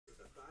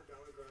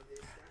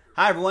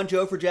Hi, everyone.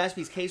 Joe for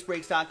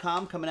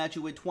JaspysCaseBreaks.com coming at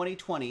you with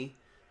 2020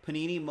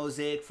 Panini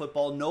Mosaic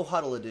Football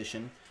No-Huddle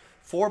Edition.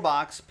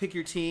 4-box, pick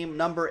your team,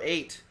 number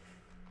 8.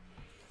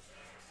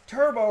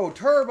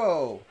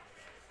 Turbo!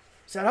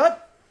 Set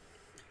up!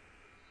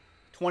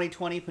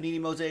 2020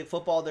 Panini Mosaic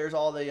Football. There's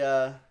all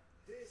the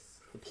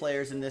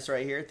players in this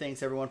right here.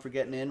 Thanks, everyone, for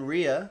getting in.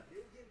 Rhea,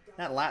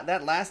 that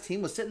last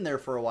team was sitting there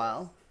for a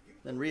while.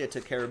 Then Rhea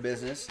took care of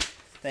business.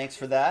 Thanks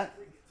for that.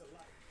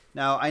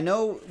 Now, I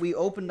know we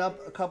opened up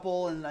a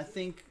couple, and I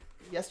think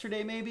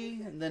yesterday maybe,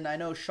 and then I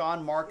know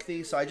Sean marked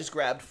these, so I just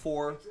grabbed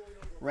 4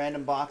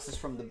 random boxes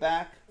from the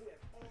back.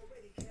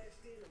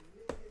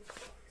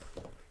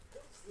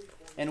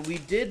 And we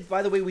did,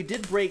 by the way, we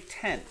did break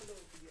 10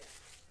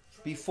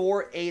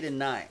 before 8 and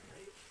 9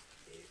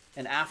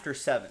 and after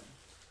 7.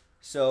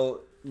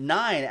 So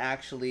 9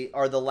 actually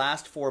are the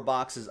last 4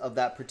 boxes of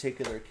that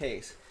particular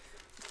case.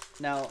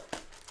 Now,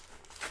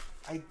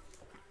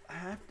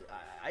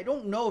 I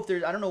don't know if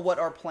there's, I don't know what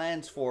our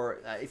plans for,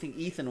 I think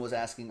Ethan was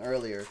asking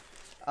earlier.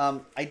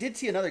 I did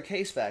see another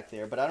case back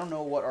there, but I don't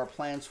know what our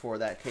plans for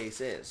that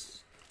case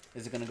is.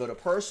 Is it going to go to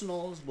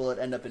personals? Will it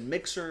end up in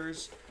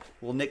mixers?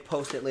 Will Nick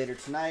post it later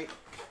tonight?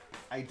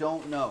 I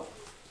don't know.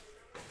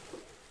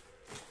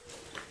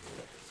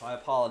 So I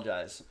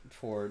apologize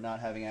for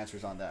not having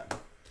answers on that.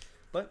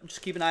 But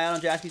just keep an eye out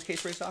on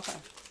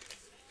JaspysCaseBreaks.com.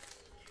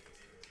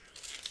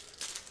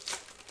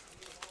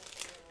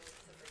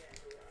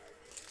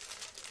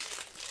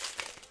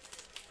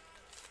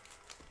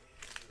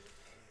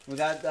 We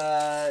got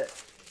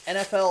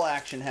NFL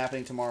action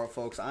happening tomorrow,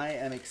 folks. I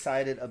am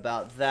excited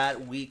about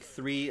that. Week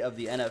 3 of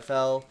the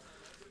NFL.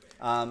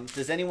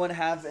 Does anyone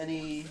have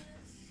any,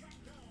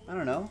 I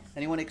don't know,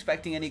 anyone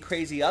expecting any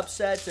crazy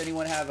upsets?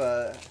 Anyone have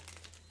a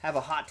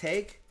hot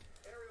take?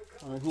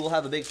 Who will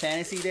have a big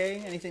fantasy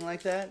day? Anything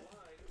like that?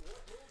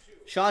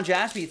 Sean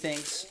Jaspy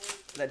thinks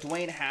that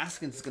Dwayne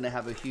Haskins is going to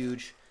have a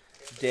huge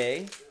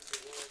day.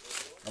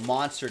 A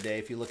monster day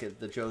if you look at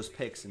the Joe's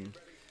picks and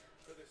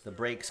the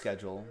break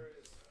schedule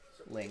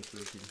link. You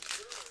can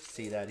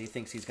see that. He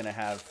thinks he's going to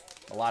have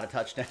a lot of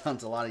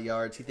touchdowns, a lot of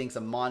yards. He thinks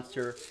a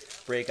monster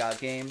breakout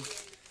game.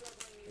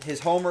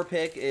 His homer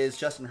pick is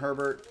Justin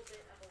Herbert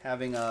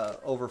having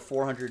over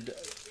 400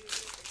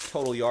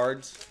 total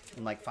yards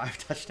and like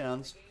 5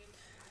 touchdowns.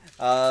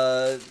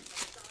 I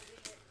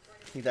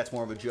think that's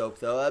more of a joke,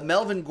 though.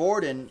 Melvin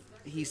Gordon,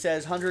 he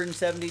says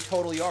 170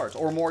 total yards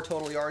or more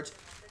total yards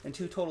and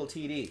 2 total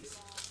TDs.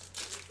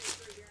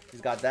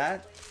 He's got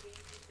that.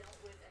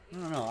 I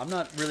don't know. I'm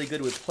not really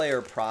good with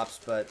player props,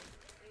 but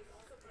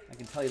I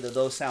can tell you that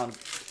those sound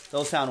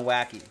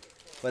wacky.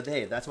 But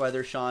hey, that's why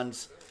they're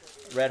Sean's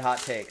red hot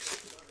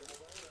takes.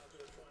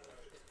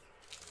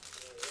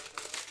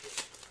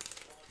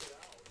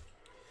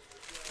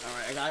 All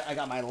right, I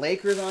got my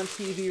Lakers on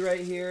TV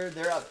right here.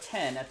 They're up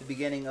 10 at the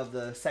beginning of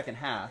the second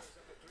half,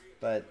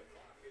 but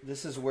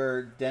this is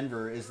where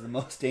Denver is the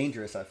most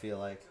dangerous, I feel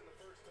like,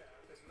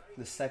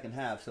 the second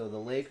half. So the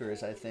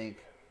Lakers, I think,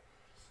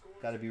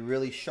 got to be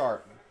really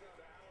sharp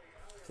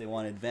if they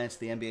want to advance to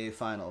the NBA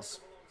Finals.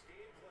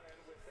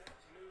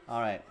 All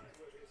right.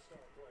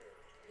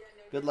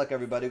 Good luck,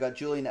 everybody. We got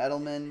Julian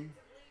Edelman,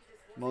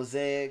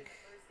 Mosaic.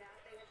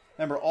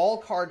 Remember, all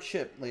card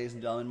chip, ladies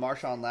and gentlemen.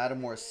 Marshawn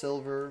Lattimore,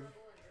 silver.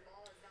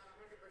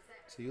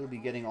 So you'll be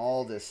getting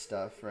all this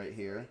stuff right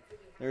here.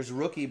 There's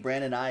rookie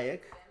Brandon Ayuk.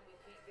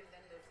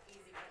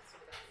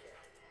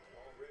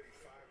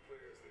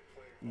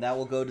 And that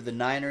will go to the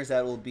Niners.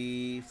 That will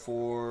be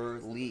for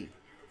Lee.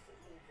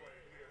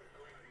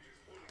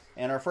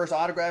 And our first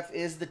autograph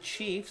is the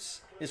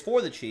Chiefs. Is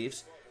for the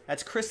Chiefs.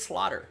 That's Chris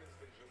Slaughter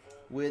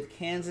with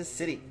Kansas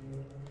City.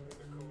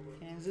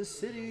 Kansas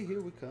City,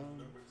 here we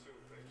come.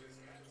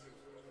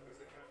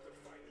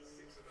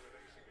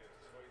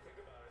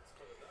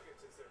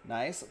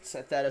 Nice. Let's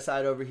set that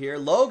aside over here.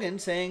 Logan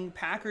saying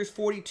Packers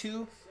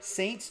 42,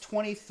 Saints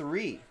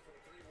 23.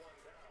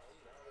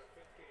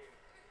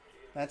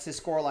 That's his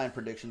scoreline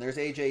prediction. There's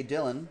A.J.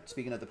 Dillon,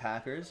 speaking of the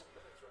Packers.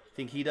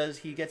 Think he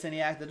gets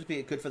any act? That'd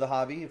be good for the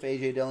hobby if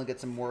A.J. Dillon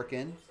gets some work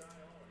in.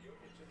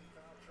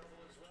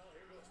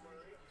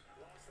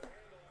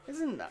 Who's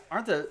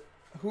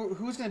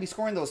going to be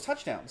scoring those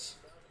touchdowns?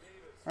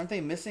 Aren't they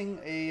missing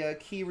a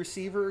key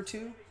receiver or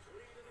two?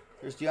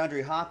 There's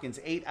DeAndre Hopkins,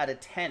 8 out of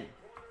 10.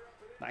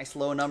 Nice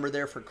low number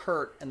there for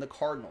Kurt and the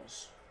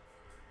Cardinals.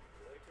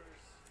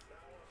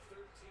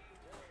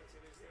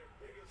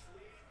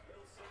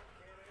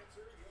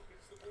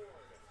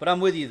 But I'm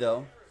with you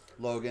though,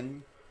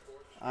 Logan.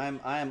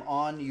 I'm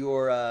on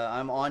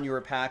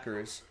your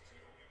Packers.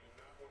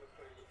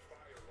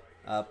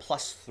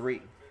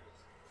 +3.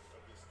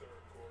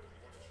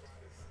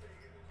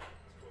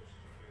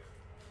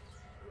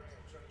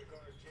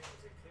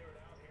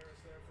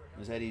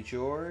 There's Eddie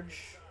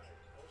George.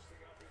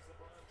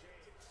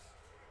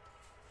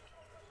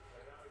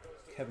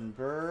 Kevin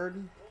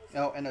Bird.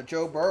 Oh, and a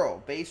Joe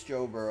Burrow. Base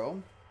Joe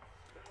Burrow.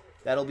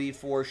 That'll be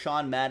for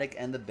Sean Maddock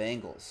and the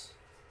Bengals.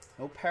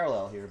 No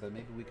parallel here, but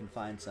maybe we can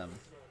find some.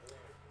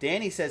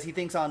 Danny says he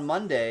thinks on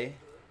Monday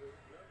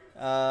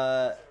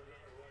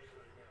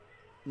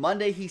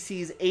Monday he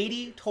sees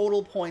 80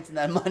 total points in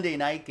that Monday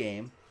night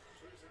game.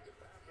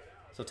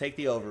 So take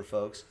the over,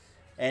 folks.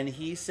 And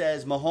he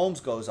says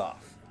Mahomes goes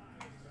off.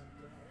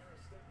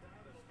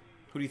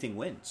 Who do you think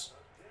wins?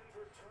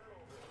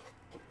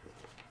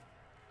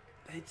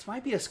 It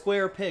might be a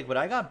square pick, but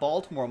I got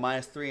Baltimore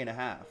minus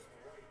 3.5.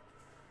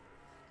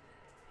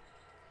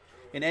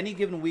 In any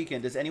given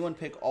weekend, does anyone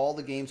pick all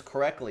the games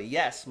correctly?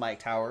 Yes,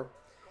 Mike Tower.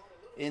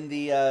 In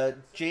the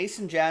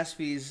Jason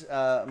Jaspy's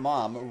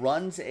mom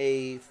runs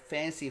a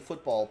fantasy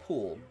football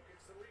pool.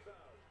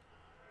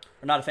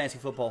 Or not a fantasy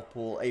football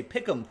pool, a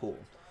pick'em pool.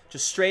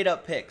 Just straight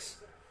up picks.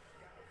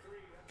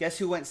 Guess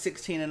who went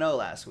 16-0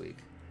 last week?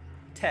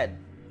 Ted.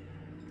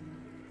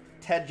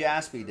 Ted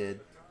Jaspy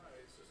did.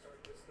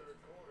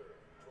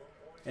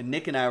 And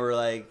Nick and I were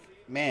like,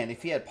 man,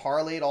 if he had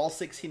parlayed all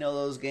 16 of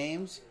those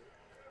games,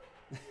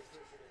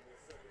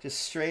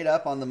 just straight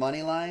up on the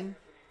money line,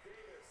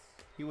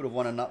 he would have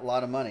won a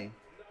lot of money.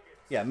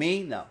 Yeah,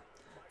 me? No.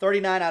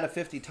 39 out of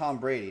 50 Tom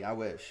Brady. I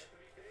wish.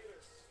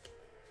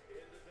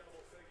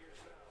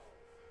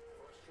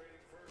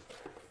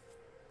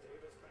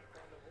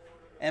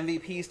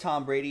 MVP's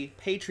Tom Brady.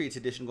 Patriots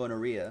edition going to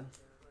Rhea.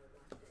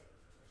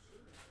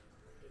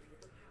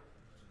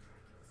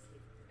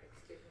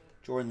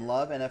 Jordan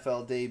Love,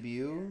 NFL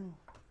debut.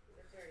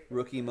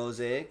 Rookie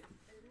Mosaic.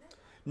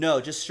 No,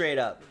 just straight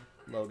up,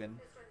 Logan.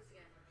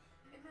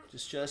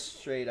 Just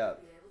straight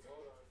up.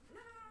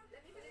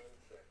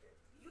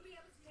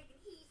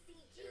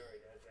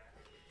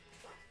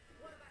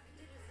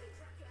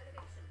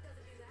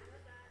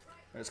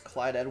 There's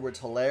Clyde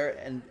Edwards-Helaire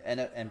and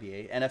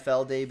NBA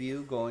NFL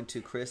debut going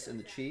to Chris and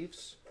the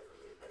Chiefs.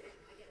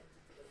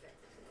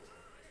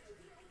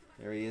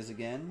 There he is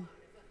again.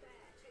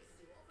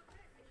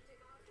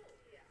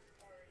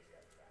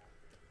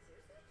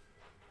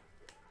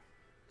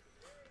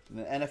 And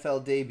the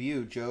NFL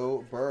debut,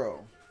 Joe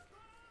Burrow.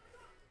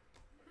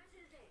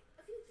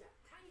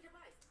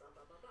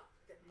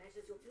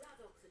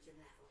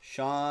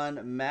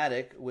 Sean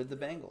Maddock with the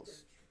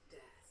Bengals.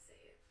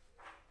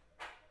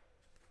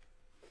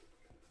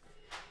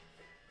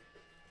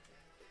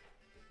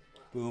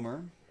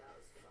 Boomer.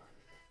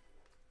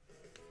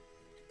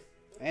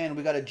 And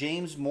we got a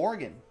James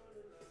Morgan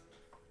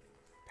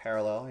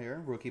parallel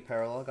here. Rookie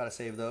parallel. Got to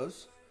save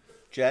those.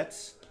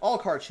 Jets. All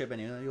card shipping.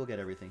 You'll get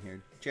everything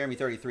here. Jeremy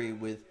 33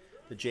 with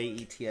the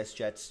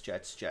JETS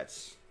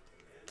Jets.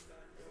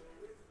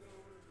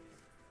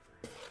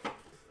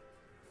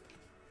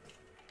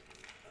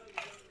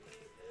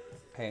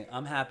 Hey,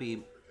 I'm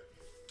happy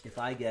if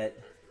I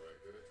get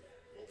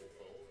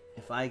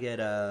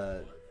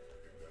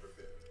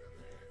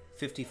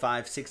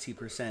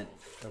 55-60%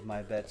 of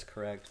my bets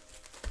correct.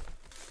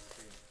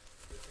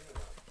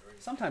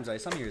 Some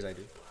years I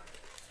do.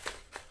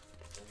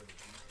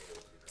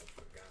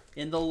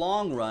 In the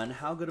long run,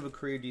 how good of a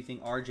career do you think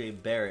R.J.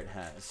 Barrett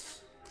has?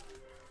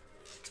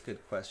 That's a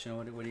good question.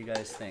 What do you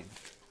guys think?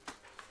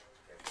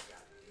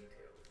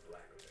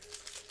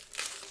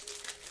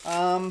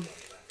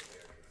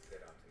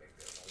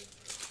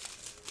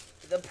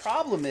 The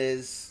problem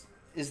is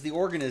the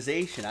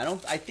organization.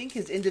 I think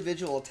his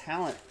individual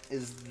talent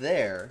is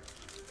there,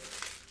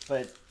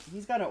 but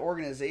he's got an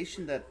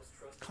organization that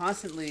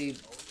constantly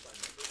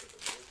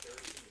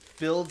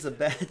builds a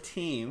bad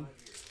team,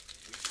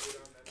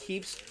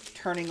 keeps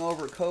turning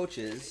over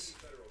coaches,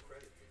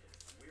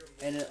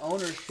 and an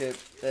ownership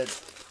that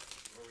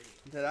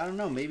I don't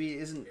know, maybe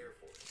isn't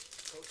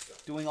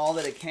doing all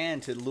that it can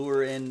to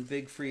lure in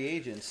big free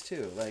agents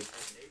too. Like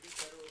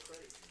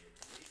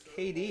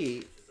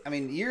KD, I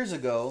mean, years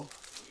ago,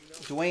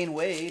 Dwayne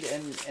Wade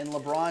and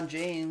LeBron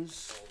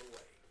James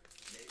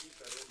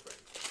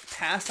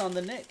passed on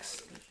the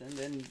Knicks, and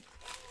then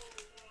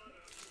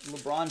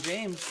LeBron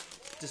James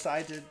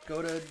decided to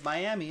go to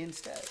Miami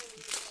instead.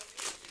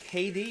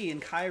 KD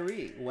and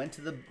Kyrie went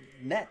to the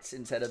Nets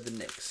instead of the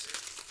Knicks.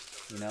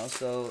 You know,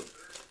 so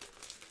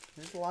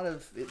there's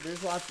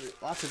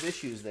lots of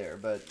issues there,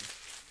 but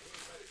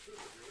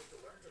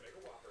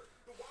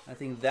I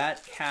think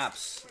that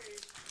caps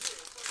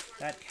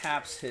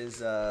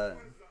his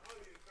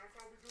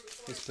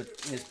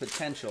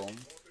potential.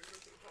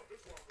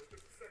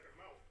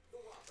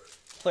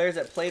 Players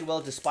that played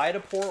well despite a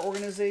poor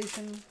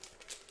organization.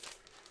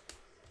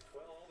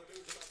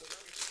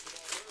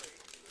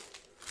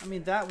 I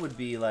mean, that would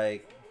be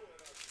like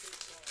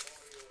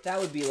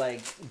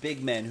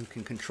big men who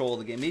can control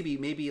the game.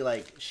 Maybe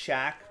like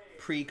Shaq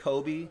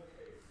pre-Kobe,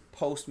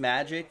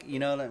 post-Magic. You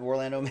know, like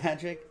Orlando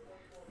Magic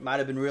might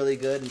have been really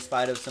good in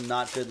spite of some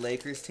not good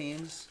Lakers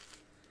teams,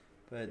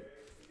 but.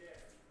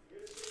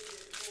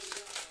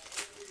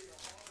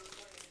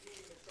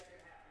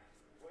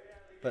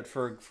 But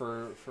for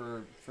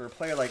a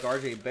player like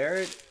R.J.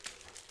 Barrett,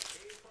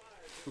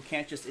 who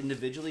can't just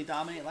individually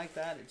dominate like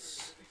that,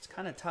 it's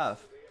kind of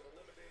tough.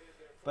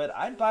 But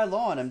I'd buy low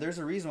on him. There's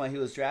a reason why he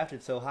was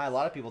drafted so high. A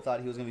lot of people thought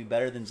he was going to be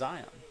better than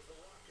Zion.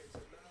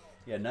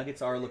 Yeah,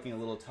 Nuggets are looking a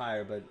little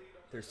tired, but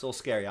they're still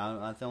scary.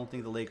 I don't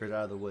think the Lakers are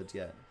out of the woods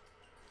yet.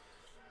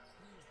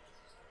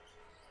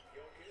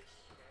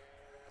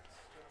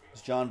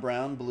 John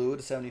Brown, blue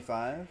to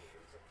 75.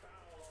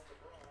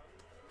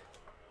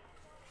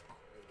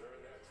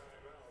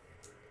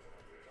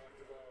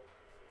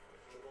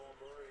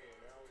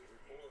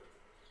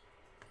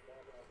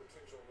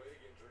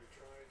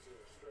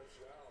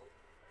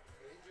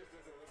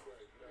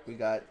 We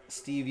got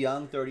Steve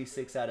Young,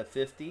 36 out of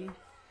 50.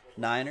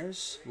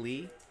 Niners,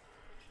 Lee.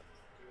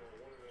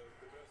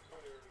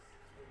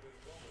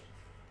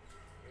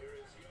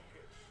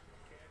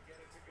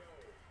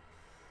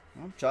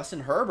 Well,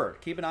 Justin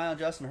Herbert. Keep an eye on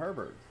Justin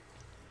Herbert.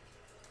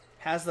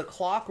 Has the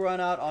clock run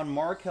out on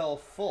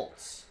Markelle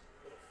Fultz?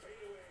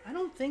 I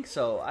don't think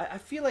so. I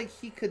feel like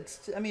he could.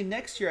 I mean,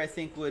 next year I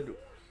think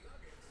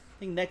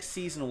next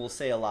season will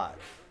say a lot.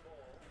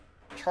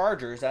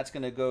 Chargers, that's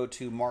going to go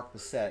to Mark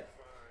Bissett.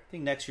 I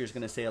think next year is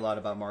going to say a lot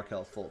about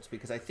Markelle Fultz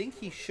because I think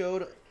he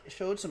showed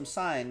some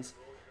signs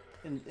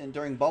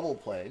during bubble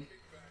play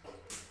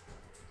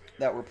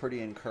that were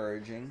pretty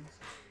encouraging.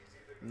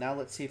 Now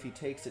let's see if he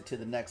takes it to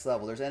the next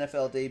level. There's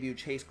NFL debut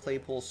Chase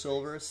Claypool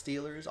Silver,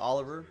 Steelers,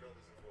 Oliver.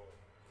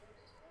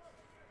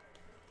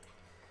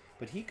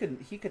 But he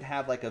could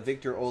have like a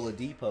Victor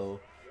Oladipo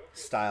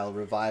style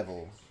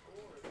revival.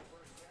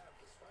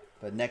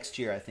 But next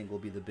year I think will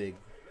be the big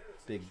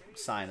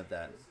sign of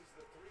that.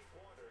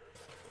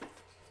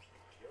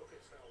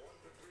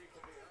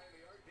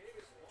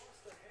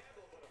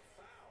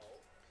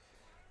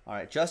 All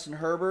right, Justin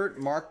Herbert,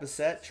 Mark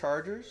Bissett,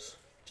 Chargers.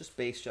 Just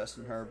base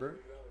Justin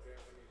Herbert.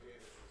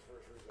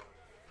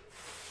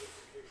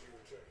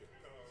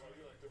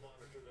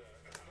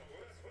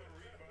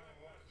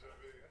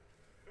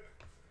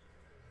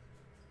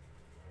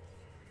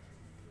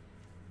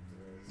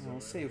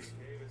 We'll see.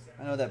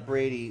 I know that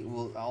Brady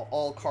will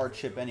all card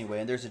chip anyway,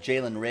 and there's a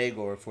Jalen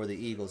Reagor for the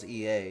Eagles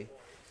EA.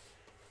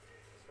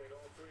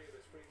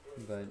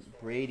 But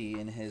Brady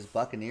in his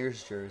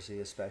Buccaneers jersey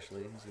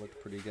especially has looked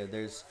pretty good.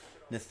 There's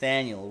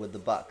Nathaniel with the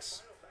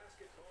Bucks.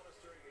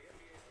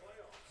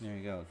 There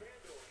you go.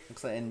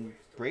 Looks like, and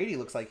Brady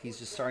looks like he's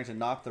just starting to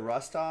knock the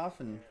rust off,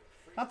 and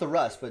not the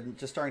rust, but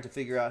just starting to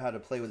figure out how to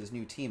play with his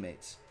new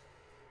teammates.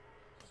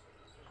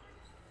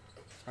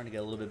 Starting to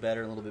get a little bit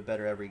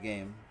better every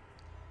game.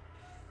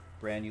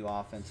 Brand new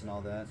offense and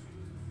all that.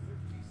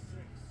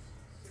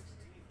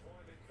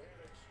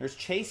 There's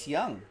Chase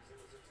Young.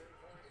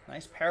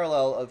 Nice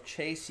parallel of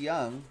Chase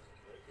Young.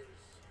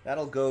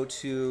 That'll go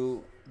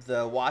to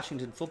the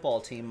Washington football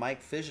team.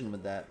 Mike Fission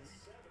with that.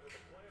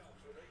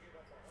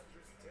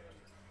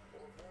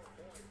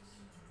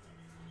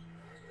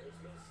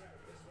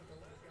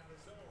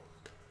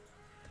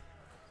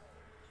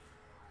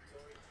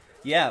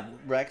 Yeah,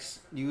 Rex,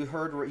 you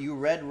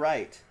read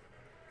right.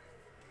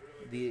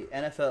 The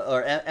NFL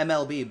or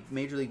MLB,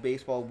 Major League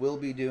Baseball, will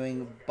be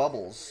doing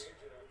bubbles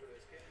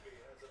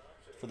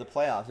for the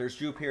playoffs. There's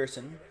Drew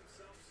Pearson.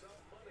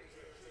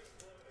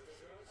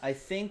 I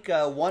think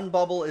one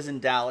bubble is in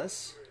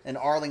Dallas and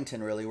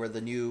Arlington, really, where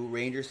the new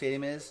Ranger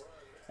Stadium is,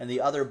 and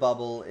the other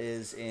bubble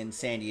is in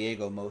San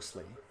Diego,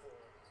 mostly.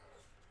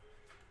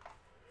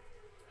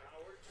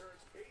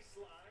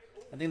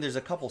 I think there's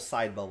a couple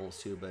side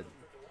bubbles too,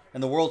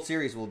 and the World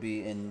Series will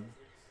be in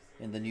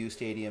the new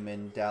stadium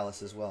in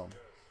Dallas as well.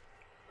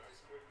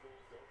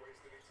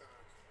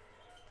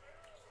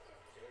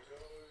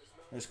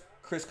 There's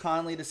Chris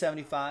Conley to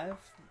 75.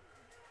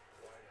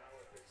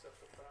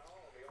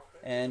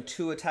 And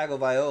Tua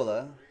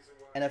Tagovailoa,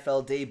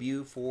 NFL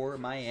debut for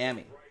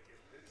Miami.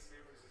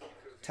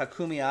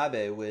 Takumi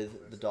Abe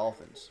with the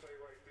Dolphins.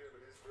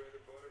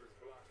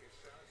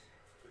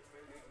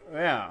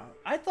 Yeah,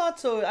 I thought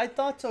so. I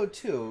thought so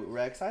too,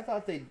 Rex. I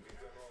thought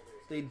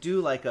they'd do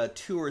like a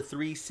 2 or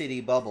 3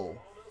 city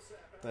bubble,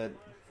 but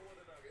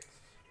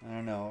I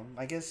don't know.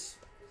 I guess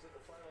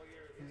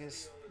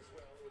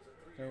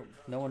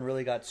no one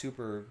really got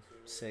super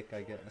sick,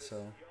 I guess,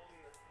 so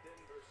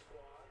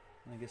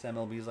I guess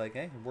MLB's like,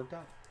 hey, it worked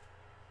out.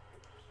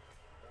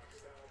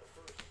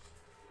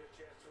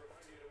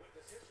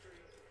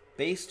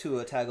 Base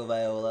Tua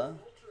Tagovailoa,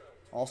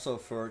 also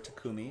for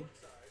Takumi,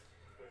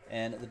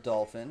 and the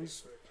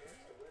Dolphins.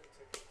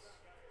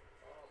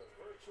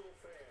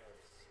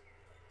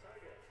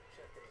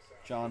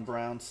 John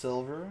Brown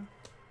Silver.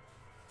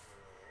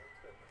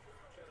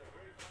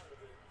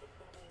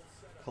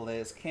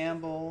 Calais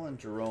Campbell and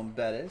Jerome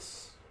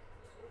Bettis.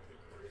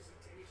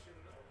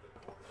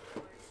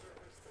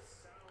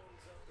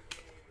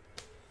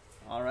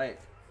 All right,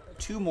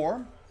 2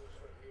 more.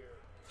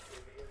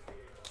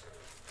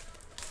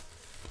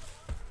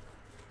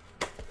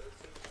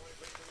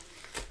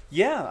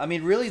 Yeah, I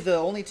mean, really the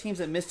only teams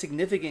that missed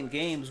significant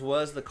games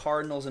was the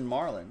Cardinals and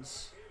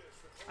Marlins.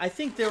 I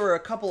think there were a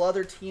couple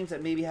other teams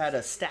that maybe had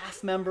a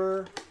staff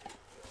member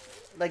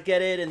like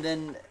get it, and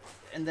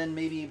then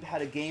maybe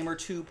had a game or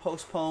 2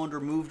 postponed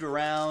or moved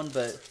around,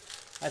 but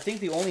I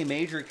think the only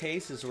major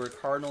cases were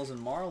Cardinals and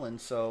Marlins,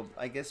 so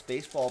I guess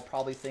baseball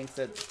probably thinks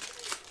that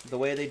the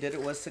way they did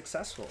it was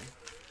successful.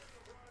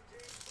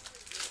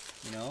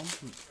 You know,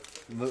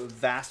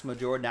 vast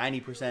majority,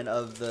 90%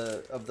 of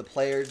the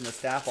players and the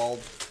staff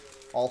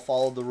all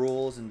followed the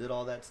rules and did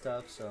all that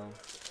stuff, so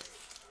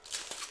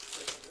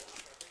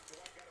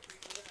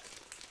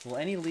Will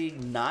any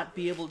league not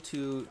be able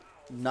to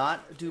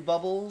not do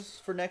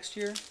bubbles for next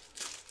year?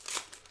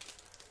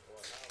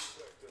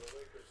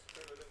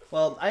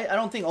 Well, I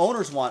don't think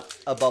owners want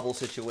a bubble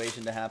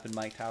situation to happen,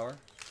 Mike Tower.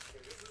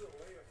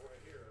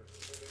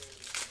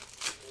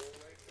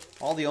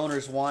 All the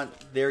owners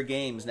want their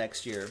games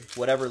next year,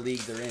 whatever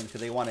league they're in,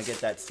 because they want to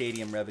get that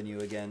stadium revenue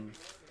again,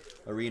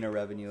 arena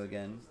revenue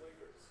again.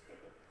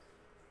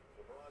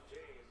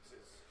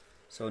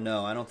 So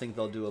no, I don't think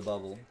they'll do a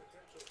bubble.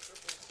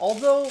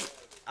 Although,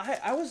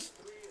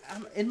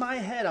 in my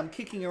head, I'm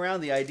kicking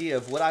around the idea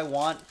of would I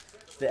want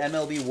the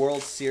MLB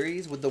World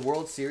Series, would the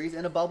World Series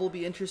in a bubble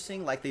be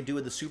interesting, like they do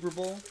with the Super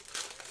Bowl?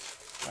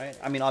 Right?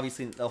 I mean,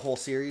 obviously the whole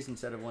series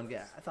instead of one game.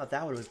 I thought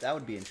that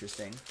would be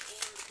interesting.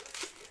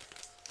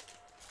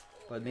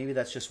 But maybe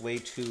that's just way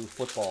too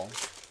football.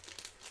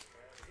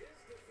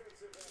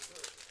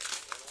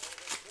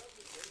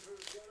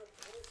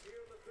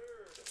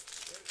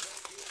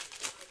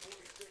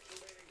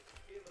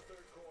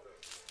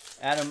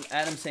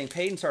 Adam saying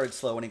Peyton started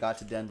slow when he got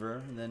to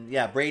Denver. And then,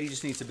 yeah, Brady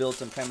just needs to build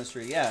some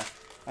chemistry. Yeah,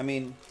 I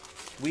mean,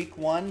 week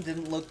 1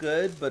 didn't look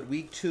good, but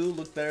week 2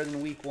 looked better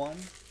than week 1.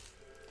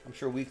 I'm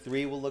sure week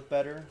 3 will look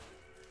better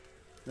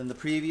than the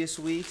previous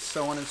weeks,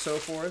 so on and so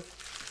forth.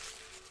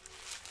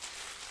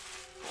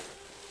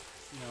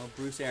 You know,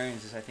 Bruce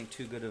Arians is, I think,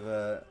 too good of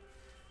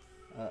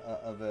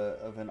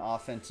an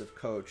offensive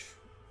coach.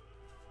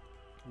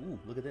 Ooh,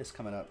 look at this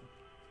coming up.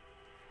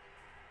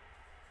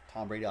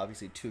 Tom Brady,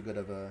 obviously, too good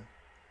of a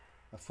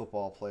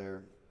football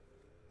player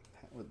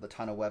with a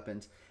ton of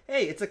weapons.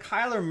 Hey, it's a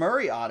Kyler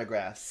Murray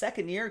autograph.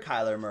 Second-year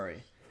Kyler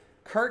Murray.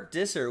 Kurt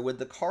Disser with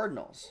the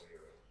Cardinals.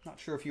 Not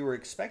sure if you were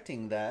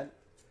expecting that,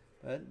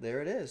 but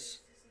there it is.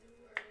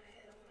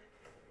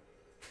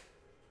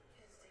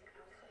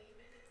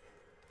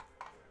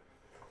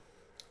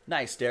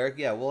 Nice, Derek.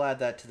 Yeah, we'll add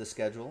that to the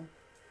schedule.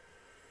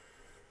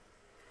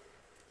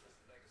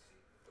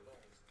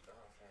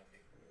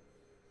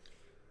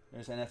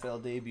 There's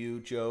NFL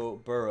debut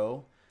Joe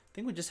Burrow. I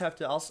think we just have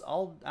to.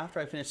 I'll after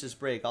I finish this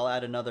break, I'll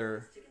add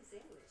another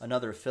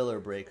filler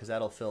break because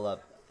that'll fill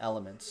up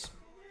elements.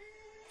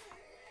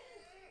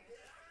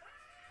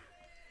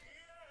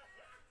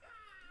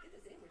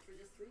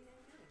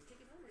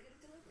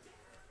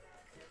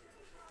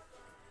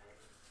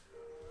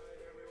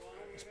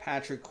 It's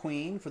Patrick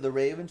Queen for the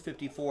Ravens,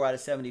 54 out of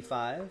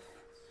 75.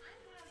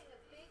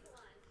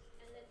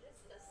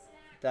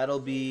 That'll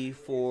be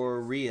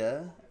for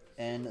Rhea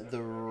and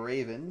the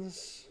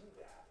Ravens.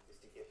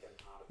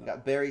 We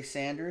got Barry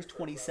Sanders,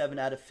 27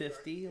 out of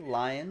 50.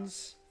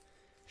 Lions.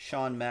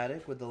 Sean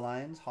Maddock with the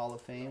Lions, Hall of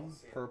Fame,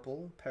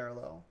 purple,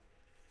 parallel.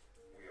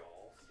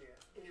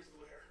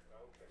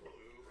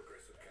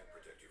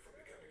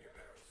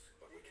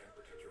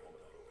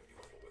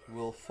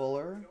 Will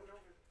Fuller.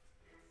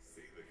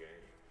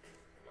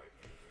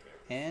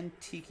 And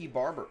Tiki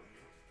Barber.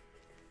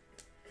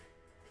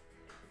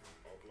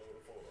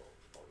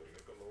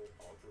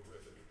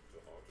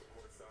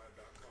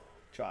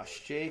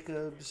 Josh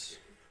Jacobs.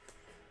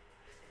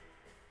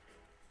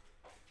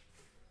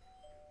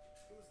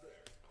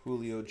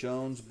 Julio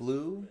Jones,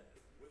 blue,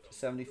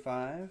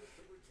 75.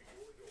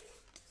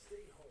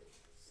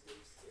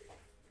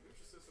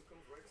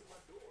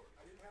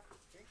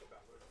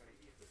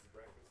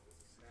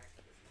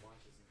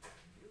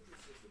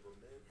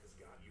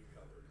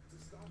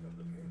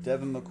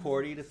 Devin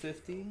McCourty to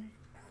 50.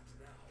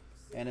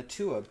 And a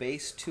Tua,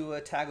 base Tua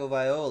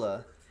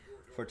Tagovailoa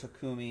for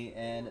Takumi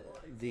and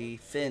the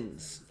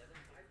Finns.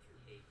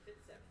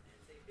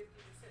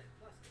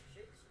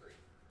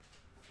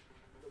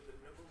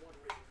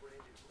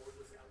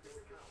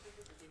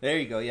 There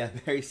you go. Yeah,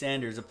 Barry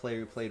Sanders, a player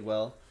who played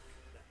well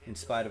in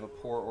spite of a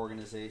poor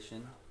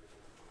organization.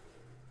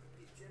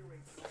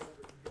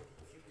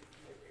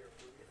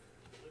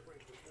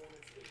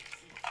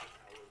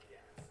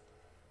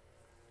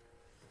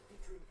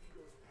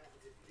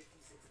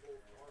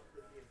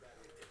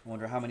 I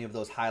wonder how many of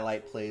those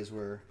highlight plays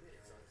were,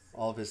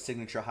 all of his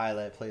signature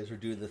highlight plays were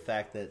due to the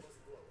fact that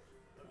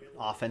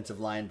offensive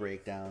line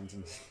breakdowns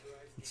and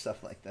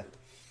stuff like that.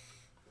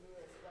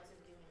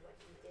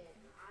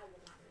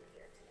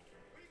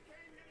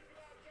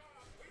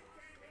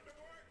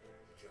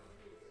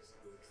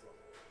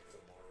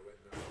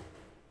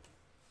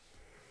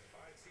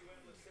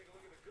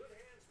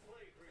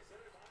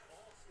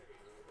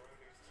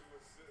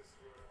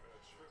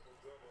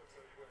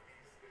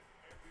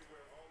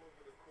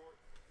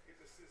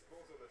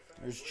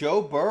 There's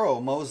Joe Burrow,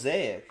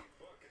 Mosaic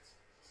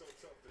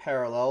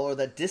parallel, or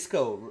that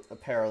disco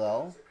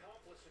parallel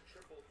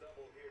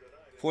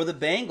for the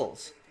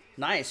Bengals.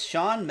 Nice.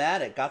 Sean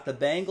Maddock got the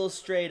Bengals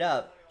straight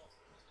up.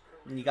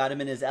 And you got him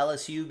in his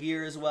LSU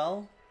gear as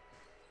well.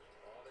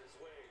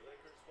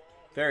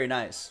 Very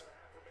nice.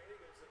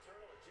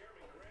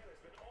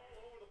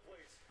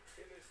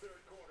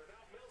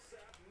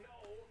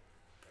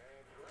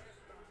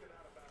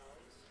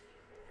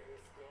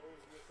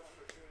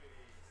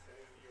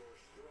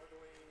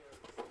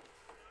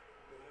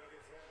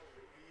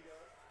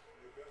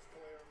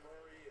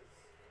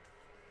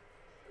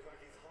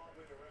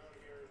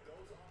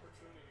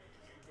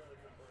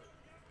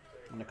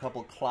 And a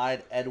couple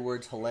Clyde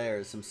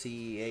Edwards-Hilaire's, some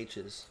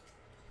CEHs.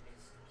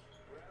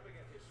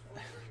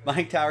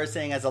 Mike Tower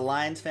saying, as a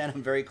Lions fan,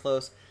 I'm very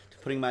close to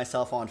putting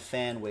myself on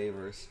fan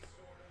waivers.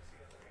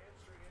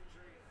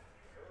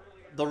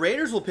 The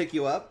Raiders will pick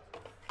you up.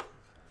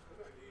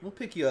 We'll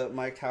pick you up,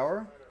 Mike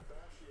Tower.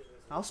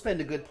 I'll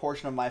spend a good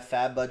portion of my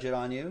fab budget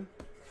on you.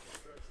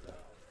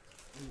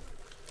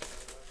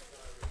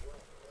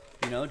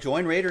 You know,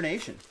 join Raider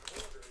Nation.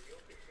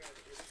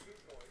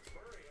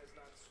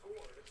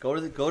 Go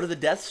to the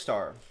Death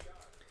Star.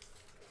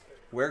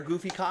 Wear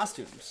goofy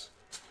costumes.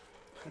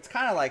 It's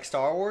kind of like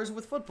Star Wars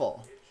with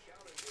football.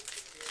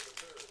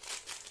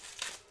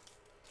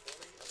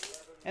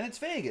 And it's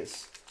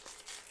Vegas.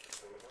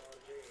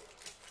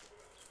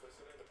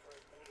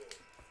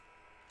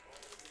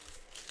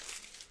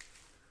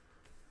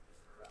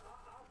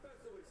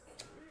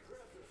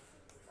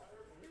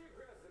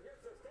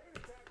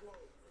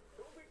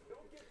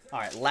 All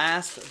right,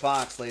 last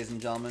box, ladies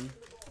and gentlemen.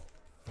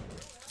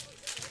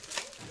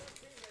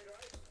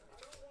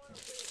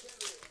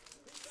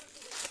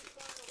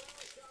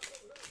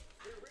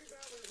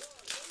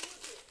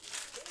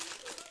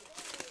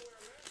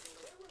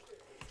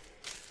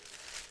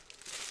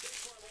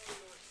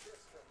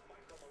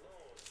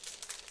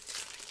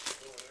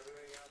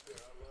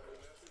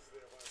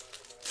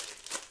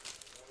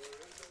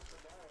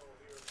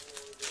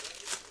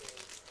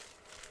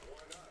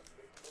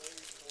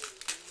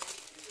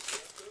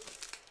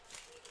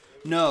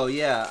 No,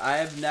 yeah,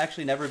 I've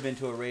actually never been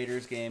to a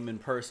Raiders game in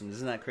person.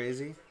 Isn't that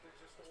crazy?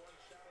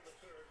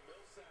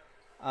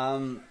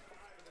 I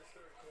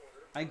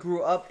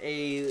grew up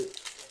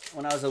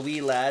when I was a wee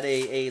lad,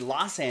 a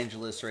Los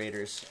Angeles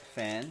Raiders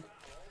fan.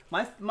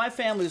 My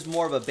family was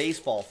more of a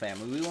baseball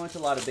family. We went to a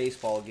lot of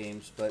baseball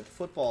games, but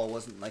football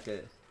wasn't like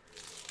a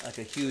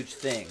huge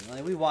thing.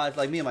 Like we watched,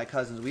 like me and my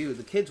cousins,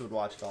 the kids would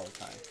watch it all the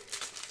time.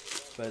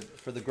 But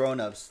for the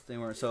grown-ups, they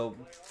weren't so.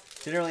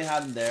 Didn't really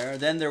have them there.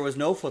 Then there was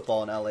no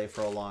football in LA for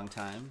a long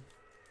time.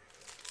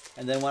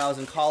 And then when I was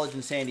in college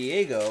in San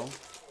Diego,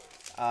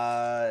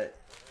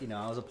 you know,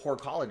 I was a poor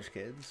college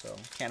kid, so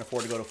can't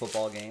afford to go to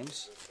football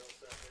games.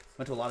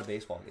 Went to a lot of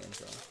baseball games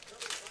though.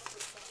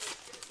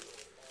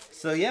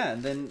 So yeah,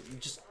 and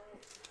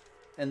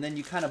then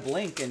you kind of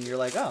blink and you're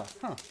like, oh,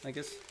 huh, I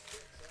guess,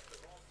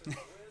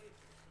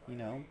 you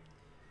know,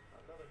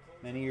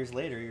 many years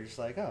later you're just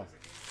like, oh,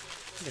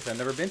 I guess I've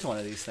never been to one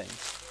of these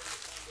things.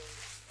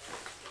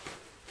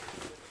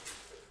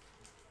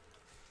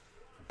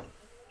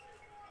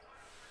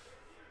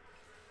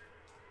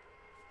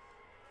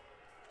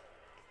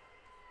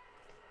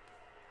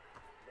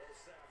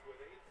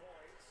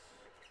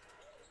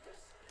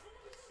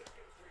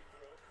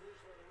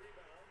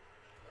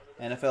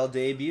 NFL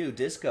debut,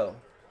 Disco.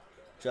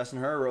 Justin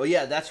Herbert. Oh,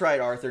 yeah, that's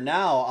right, Arthur.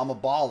 Now I'm a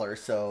baller,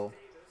 so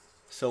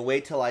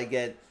wait till I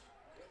get,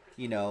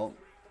 you know,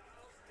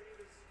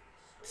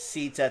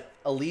 seats at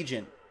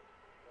Allegiant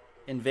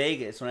in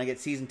Vegas. When I get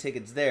season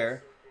tickets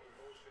there,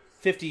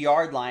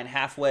 50-yard line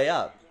halfway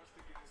up.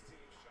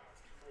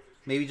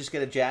 Maybe just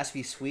get a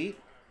Jaspy suite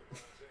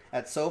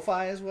at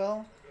SoFi as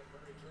well.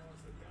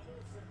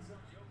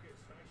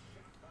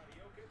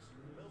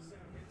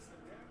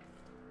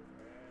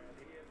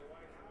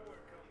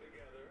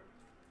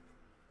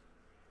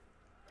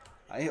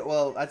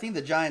 I think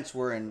the Giants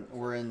were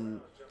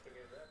in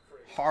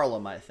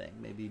Harlem. I think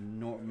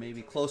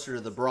maybe closer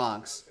to the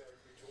Bronx.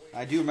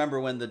 I do remember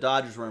when the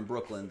Dodgers were in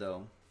Brooklyn,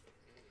 though.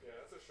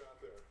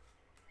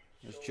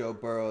 There's Joe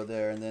Burrow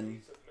there, and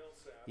then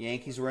the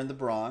Yankees were in the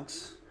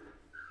Bronx,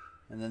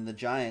 and then the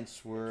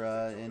Giants were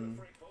in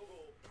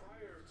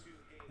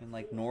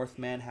like North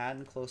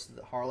Manhattan, close to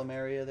the Harlem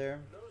area there.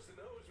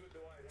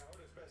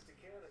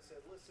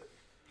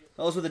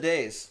 Those were the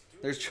days.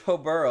 There's Joe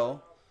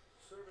Burrow.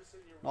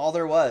 All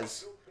there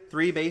was.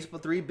 Three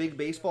big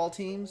baseball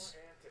teams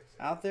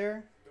out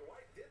there.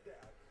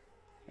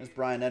 There's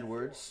Brian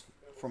Edwards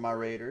for my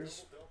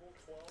Raiders.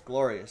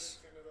 Glorious.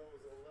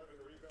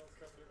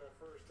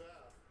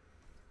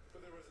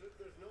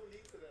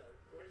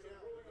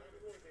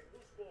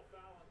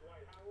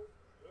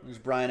 There's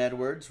Brian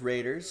Edwards,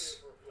 Raiders.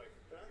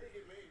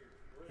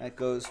 That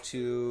goes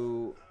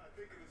to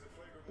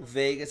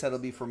Vegas. That'll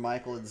be for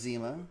Michael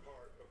Adzema.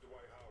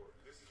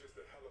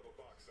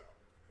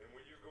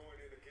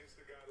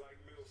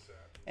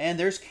 And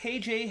there's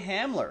KJ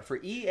Hamler for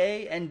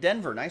EA and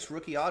Denver. Nice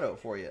rookie auto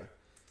for you.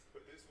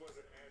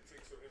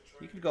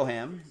 You could go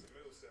ham.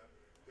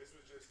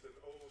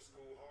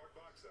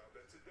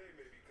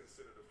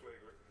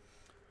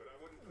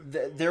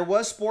 There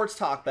was sports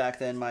talk back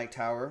then, Mike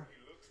Tower,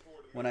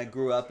 when I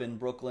grew up in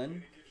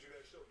Brooklyn.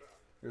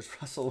 There's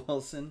Russell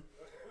Wilson.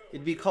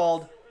 It'd be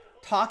called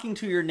Talking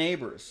to Your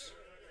Neighbors.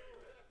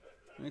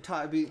 Be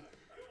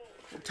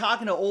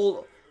talking to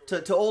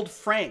old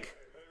Frank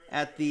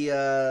at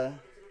the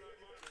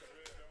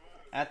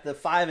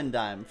Five and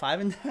Dime. Five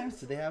and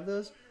Dimes? Did they have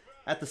those?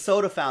 At the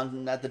soda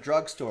fountain at the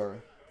drugstore.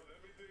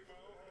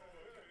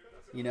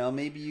 You know,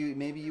 maybe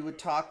you would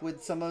talk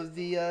with some of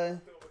the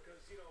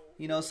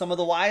you know, some of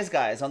the wise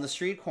guys on the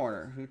street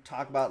corner who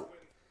talk about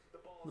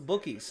the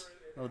bookies,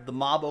 the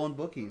mob-owned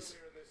bookies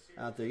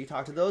out there. You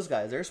talk to those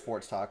guys. Their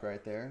sports talk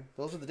right there.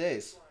 Those are the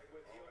days.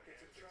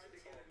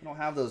 We don't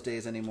have those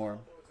days anymore.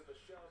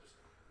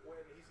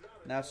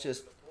 Now it's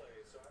just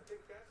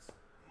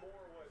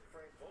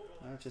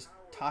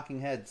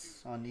talking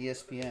heads on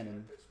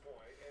ESPN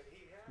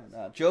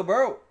and Joe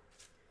Burrow.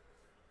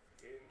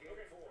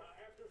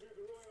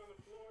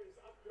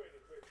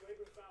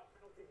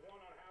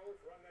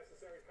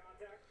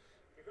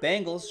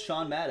 Bengals,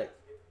 Sean Maddock.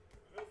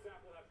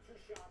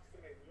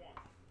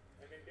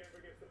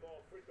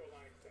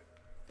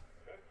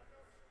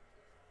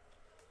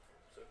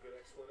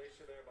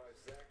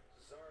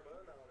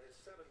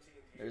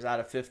 There's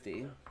out of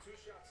 50.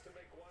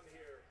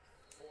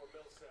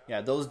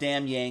 Yeah, those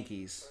damn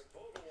Yankees.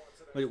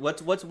 Wait,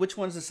 which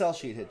one's the sell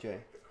sheet hit, Jay?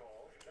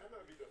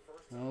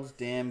 Those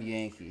damn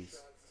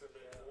Yankees.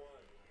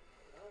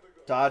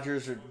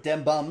 Dodgers are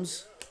dem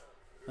bums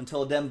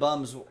until dem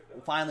bums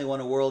finally won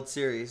a World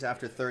Series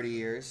after 30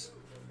 years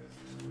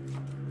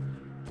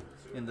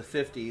in the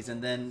 50s,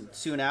 and then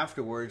soon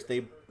afterwards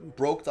they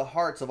broke the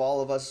hearts of all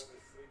of us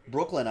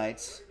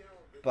Brooklynites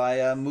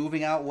by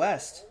moving out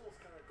west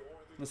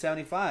in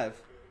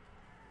 75.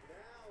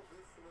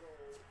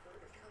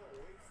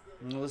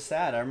 And it was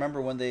sad. I remember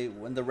when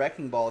the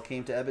wrecking ball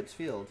came to Ebbets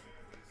Field.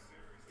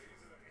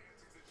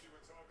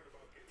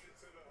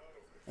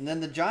 And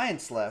then the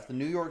Giants left. The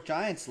New York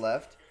Giants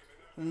left.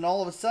 And then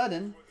all of a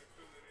sudden,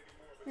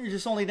 you're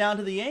just only down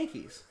to the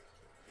Yankees.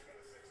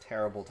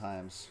 Terrible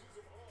times.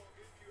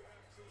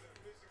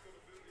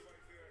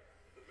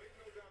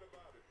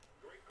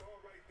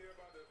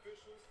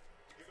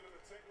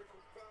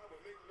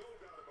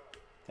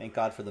 Thank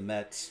God for the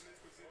Mets.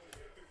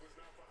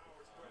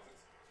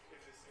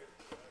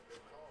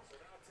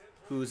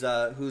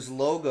 Whose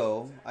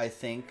logo, I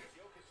think,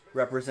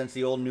 represents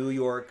the old New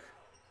York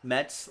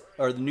Mets,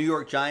 or the New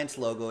York Giants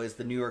logo is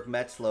the New York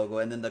Mets logo,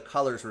 and then the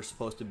colors were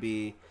supposed to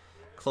be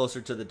closer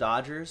to the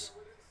Dodgers.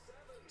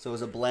 So it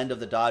was a blend of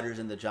the Dodgers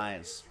and the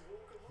Giants,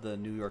 the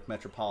New York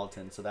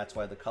Metropolitans, so that's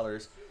why the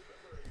colors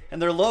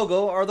and their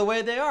logo are the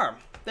way they are.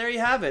 There you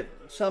have it.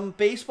 Some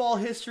baseball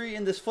history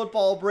in this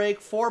football break.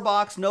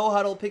 4-box,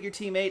 no-huddle, pick your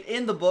teammate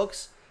in the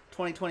books.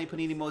 2020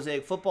 Panini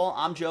Mosaic Football.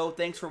 I'm Joe.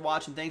 Thanks for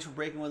watching. Thanks for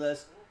breaking with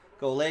us.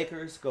 Go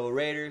Lakers, go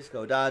Raiders,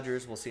 go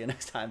Dodgers. We'll see you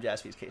next time.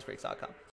 JaspysCaseBreaks.com.